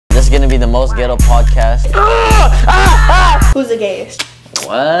gonna be the most ghetto podcast. Who's the gayest?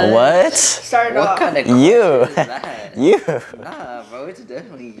 What? Started off. What kind of You. is that? You. Nah, bro, it's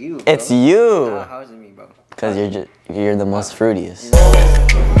definitely you, bro. It's you. Nah, how is it me, bro? Cause you're the most fruitiest.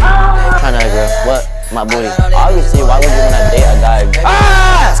 Trying to grip what? My booty. Obviously, why would you wanna date a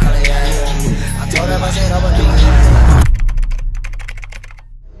guy?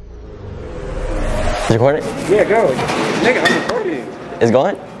 Is it recording? Yeah, go. Nigga, I'm recording. It's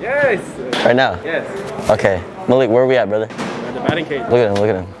going? Yes. Right now? Yes. Okay. Malik, where are we at, brother? The batting cage. Look at him, look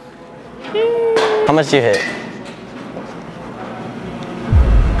at him. How much you hit?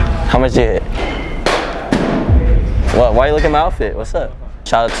 How much you hit? What? Why are you looking at my outfit? What's up?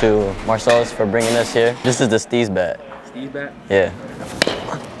 Shout out to Marcellus for bringing us here. This is the Kidsteez bat. Kidsteez bat? Yeah.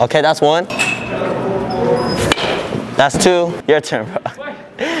 Okay, that's one. That's two. Your turn, bro.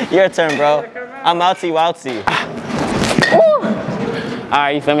 Your turn, bro. I'm outsy woutsy.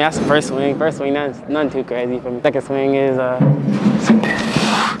 Alright, you feel me? That's the first swing. First swing, nothing too crazy. You feel me? Second swing is,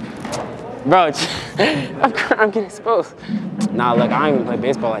 bro, I'm getting exposed. Nah, look, I ain't gonna play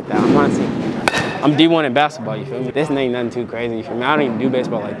baseball like that. I'm honestly, I'm D1 in basketball, you feel me? This ain't nothing too crazy, you feel me? I don't even do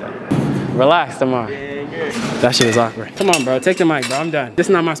baseball like that. Relax tomorrow. That shit is awkward. Come on, bro, take the mic, bro, I'm done. This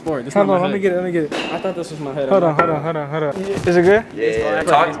is not my sport. This is not my Hold on, hood. let me get it. I thought this was my head. Hold on. Is it good? Yeah,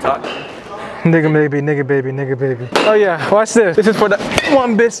 talk. Nigga baby. Oh yeah, watch this. This is for that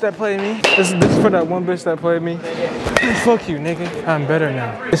one bitch that played me. This is for that one bitch that played me. Fuck you, nigga. I'm better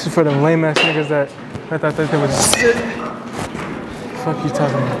now. This is for them lame ass niggas that thought that they was shit. Fuck you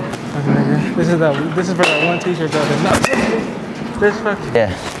talking about, fucking nigga. This is for that one t-shirt that did not. This fucking.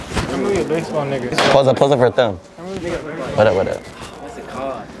 Yeah. I'm really a baseball nigga. Pose up for a thumb. What up? What's it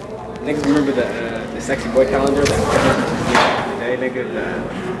called? Niggas remember the sexy boy calendar? Hey, nigga.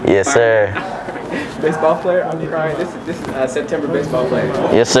 Yes, sir. Baseball player? I'm crying. This is September baseball player.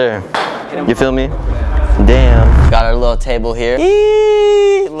 Yes, sir. You feel me? Damn. Got our little table here.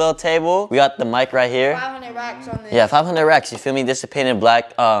 Little table. We got the mic right here. 500 racks on this. Yeah, 500 racks. You feel me? This is painted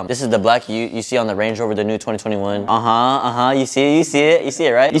black. This is the black you see on the Range Rover, the new 2021. You see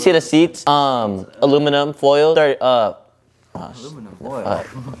it, right? You see the seats? Aluminum foil. Aluminum foil.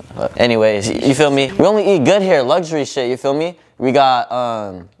 Anyways, you feel me? We only eat good here, luxury shit. You feel me? We got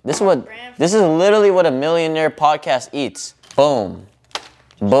this is literally what a millionaire podcast eats. Boom,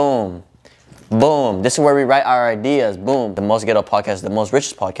 boom, boom. This is where we write our ideas. Boom. The most ghetto podcast, the most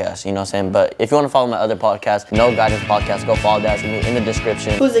richest podcast. You know what I'm saying? But if you want to follow my other podcast, No Guidance Podcast, go follow that in the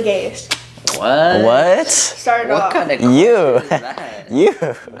description. Who's the gayest? What? Started What off. kind of You. is that? You.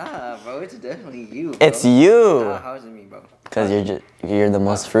 Nah, bro, it's definitely you, bro. It's you. Nah, how is it me, bro? Cause you're the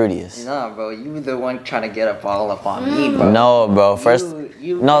most fruitiest. Nah, bro, you the one trying to get all up on me, bro. No, bro. First,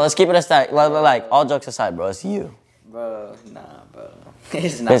 You- no. Let's keep it aside. Like all jokes aside, bro. It's you. Bro, nah, bro.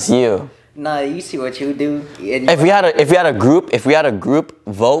 It's not. It's you. Nah, you see what you do. And If we had a group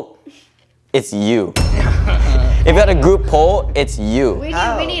vote, it's you. If we had a group poll, it's you. We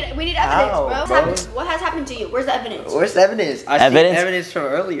How? need evidence, How, bro. bro? What has happened to you? Where's the evidence? Where's the evidence? I Evidence? seen evidence from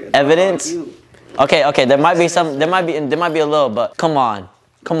earlier. Evidence? You. Okay. There might be a little, but come on,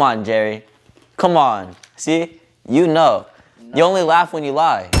 Jerry, come on. See, you know, you only laugh when you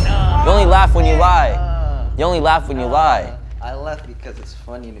lie. You only laugh when you lie. You only laugh when you lie. I left because it's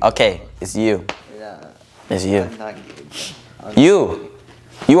funny to me. Okay, it's you. Yeah. It's you. I'm not good.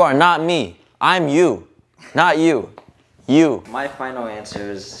 You are not me. I'm you, not you. You. My final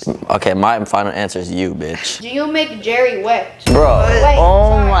answer is. Okay, my final answer is you, bitch. Do you make Jerry wet? Bro. Wait, Oh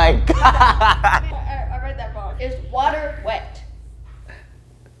sorry. my god. I read that wrong. Is water wet?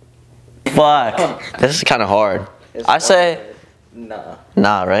 Fuck. This is kind of hard. I say.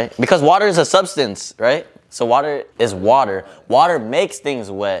 Nah, right? Because water is a substance, right? So water is water. Water makes things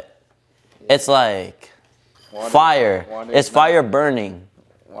wet. It's like fire. It's fire burning.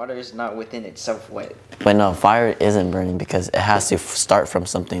 Water is not within itself wet. But no, fire isn't burning because it has to start from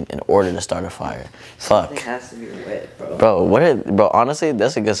something in order to start a fire. Fuck. It has to be wet, bro. Bro, honestly,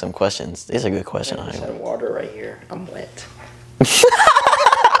 that's a good some questions. These are good questions. I said water right here. I'm wet.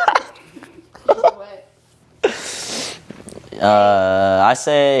 Wet. I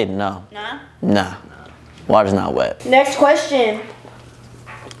say no. Nah. Nah. Water's not wet. Next question.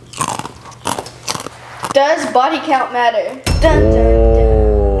 Does body count matter? Dun,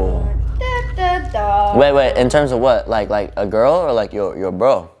 dun, dun, dun, dun. Wait, in terms of what? Like a girl or like your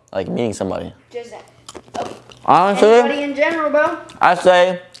bro? Like meeting somebody? Just that. Okay. Honestly, Anybody in general, bro? I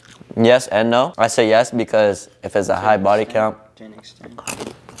say yes and no. I say yes because if it's a high body count,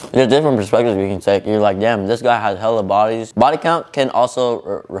 there's different perspectives you can take. You're like, damn, this guy has hella bodies. Body count can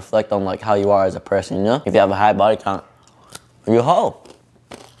also reflect on like how you are as a person, you know? If you have a high body count, you a hoe.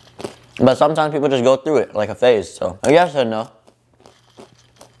 But sometimes people just go through it like a phase. So I guess I know.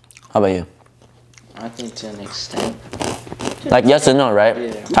 How about you? I think to an extent. Like yes and no, right?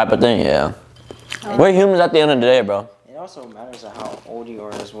 Yeah. Type of thing, yeah. We're humans at the end of the day, bro. It also matters how old you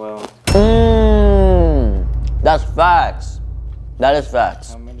are as well. That's facts. That is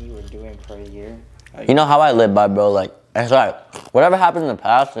facts. How many you were doing per year. You know how I live by, bro? Like, it's like, whatever happened in the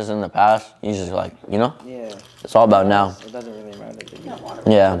past is in the past. You just like, you know? Yeah. It's all about now. It doesn't really matter to you.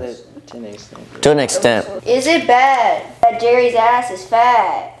 Yeah. To an extent. To an extent. Is it bad that Jerry's ass is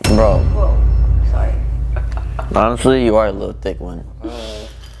fat? Bro, Whoa, sorry. honestly, you are a little thick one.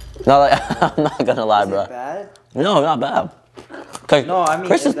 No, like, I'm not gonna lie, Is bro. it bad? No, not bad. Cause No, I mean,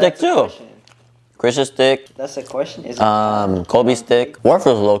 Chris is thick that's a too. question. Chris is thick. That's the question. Is it Kobe's thick.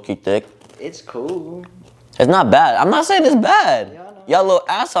 Warfield's low-key thick. It's cool. It's not bad. I'm not saying it's bad. Yeah, I know. You got a little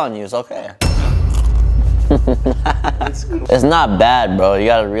ass on you. It's okay. It's cool. It's not bad, bro. You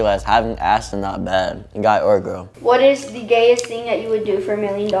gotta realize having ass is not bad. Guy or girl. What is the gayest thing that you would do for $1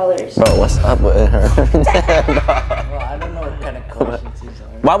 million? Bro, what's up with her? Well, I don't know what kind of questions these are.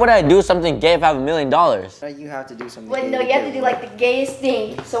 Why would I do something gay if I have $1 million? You have to do something. Wait, no, gay you have to get do one. like the gayest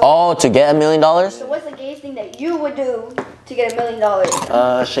thing. So, Oh, to get $1 million? so what's the gayest thing that you would do to get $1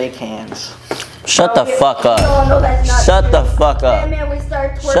 million? Shake hands. Shut the fuck up. No, no, that's not Shut true. the fuck That up. man would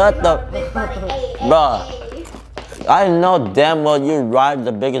start twerking Shut on the- a big body. Hey, hey, Bruh. hey. I know damn well you ride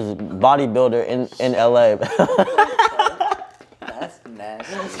the biggest bodybuilder in LA. That's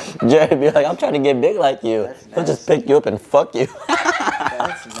nasty. Jerry be like, I'm trying to get big like you. That's He'll just pick you up and fuck you.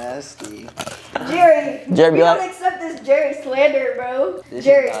 That's nasty. Jerry, Jerry we be don't like- accept this Jerry slander, bro. This is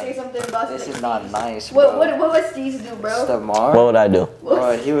Jerry, not- say something about This this. is not nice, bro. What would Steez do, bro? Stamar? What would I do?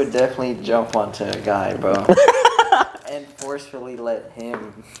 Bro, he would definitely jump onto a guy, bro. And forcefully let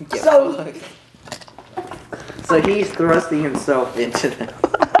him get So- fucked. So he's thrusting himself into them.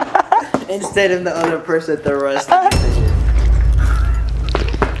 Instead of the other person thrusting into him.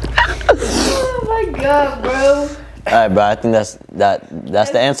 Oh my god, bro. All right, bro. I think that's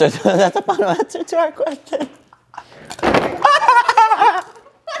the answer. That's the final answer to our question.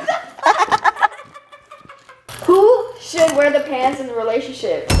 Who should wear the pants in the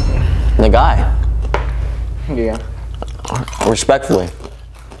relationship? The guy, Yeah. respectfully,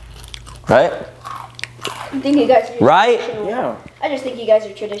 right? I think you guys are Right? traditional. Yeah. I just think you guys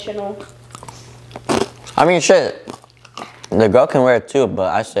are traditional. I mean, shit. The girl can wear it too,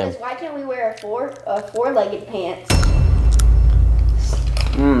 but I say Because why can't we wear a four-legged pants?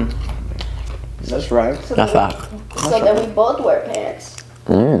 That's right. So that's that fact. so that we both wear pants.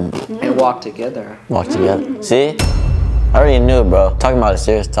 And walk together. Walk together. See? I already knew, bro. Talking about a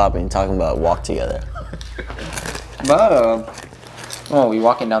serious topic and talking about walk together. Bro. Oh, we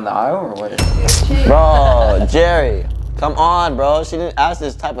walking down the aisle or what? Bro, Jerry. Come on, bro. She didn't ask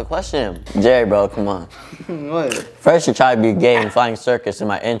this type of question. Jerry, bro, come on. What? First you try to be gay and flying circus in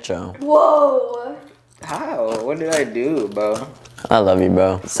my intro. Whoa. How? What did I do, bro? I love you,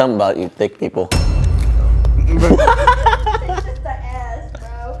 bro. Something about you thick people. It's just the ass,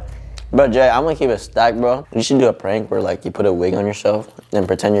 bro. Bro, Jerry, I'm gonna keep it stacked, bro. You should do a prank where like you put a wig on yourself and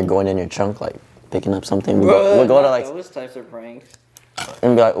pretend you're going in your trunk, like picking up something. We'll go to like those types of pranks.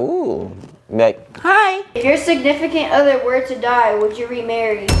 and be like, ooh. Be like, hi. If your significant other were to die, would you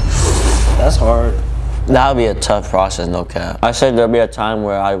remarry? That's hard. That would be a tough process, no cap. I said there'll be a time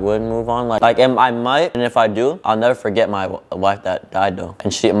where I would move on, like and I might, and if I do, I'll never forget my wife that died though.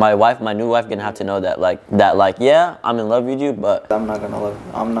 And my new wife, gonna have to know that yeah, I'm in love with you, but I'm not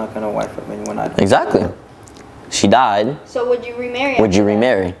gonna wife up anyone I don't. exactly, she died. So would you remarry? Would you after that?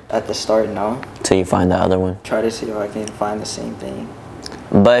 remarry At the start, no. till you find the other one? Try to see if I can find the same thing.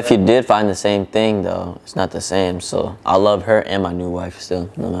 But if you did find the same thing though, it's not the same. So I love her and my new wife still,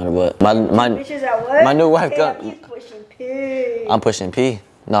 no matter what. My Bitches at what? my new wife Damn, got. he's pushing P. I'm pushing P.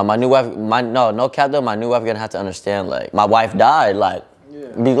 No, my new wife, no cap though, my new wife gonna have to understand, like, my wife died, like,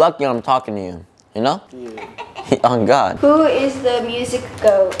 be lucky I'm talking to you, you know? Yeah. On God. Who is the music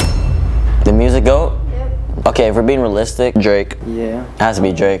goat? The music goat? Yep. Okay, if we're being realistic, Drake. Yeah. It has to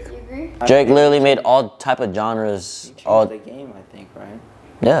be Drake. You agree? Drake literally made all type of genres, all, The game, I think, right?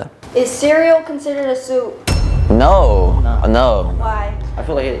 yeah. Is cereal considered a soup? No, no. Why? I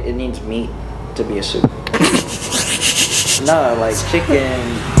feel like it needs meat to be a soup. No, like chicken.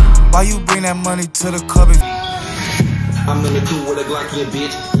 Why you bring that money to the club? I'm in the cool with a Glocky and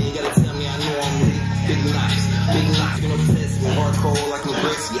bitch. You ain't gotta tell me, I know I'm with it. Big knock, you know, obsessed with hardcore like no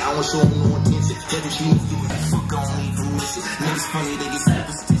bricks. Yeah, I want show them no attention. Every she needs to do it, fuck, I don't need permission. Niggas funny, they get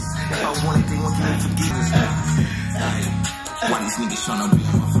superstitious. If I want it, they want to give forgiveness. Why these niggas tryna be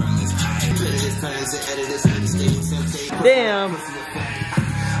on my friend list? This time to edit this, stay temptation. Damn.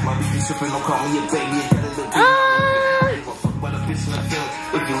 My you tripping, don't call me a baby. You gotta look good. Give a fuck about a bitch in the field.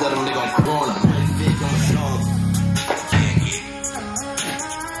 If you let them, they gon' corona.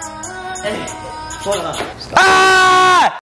 Hey, hold on. Ah!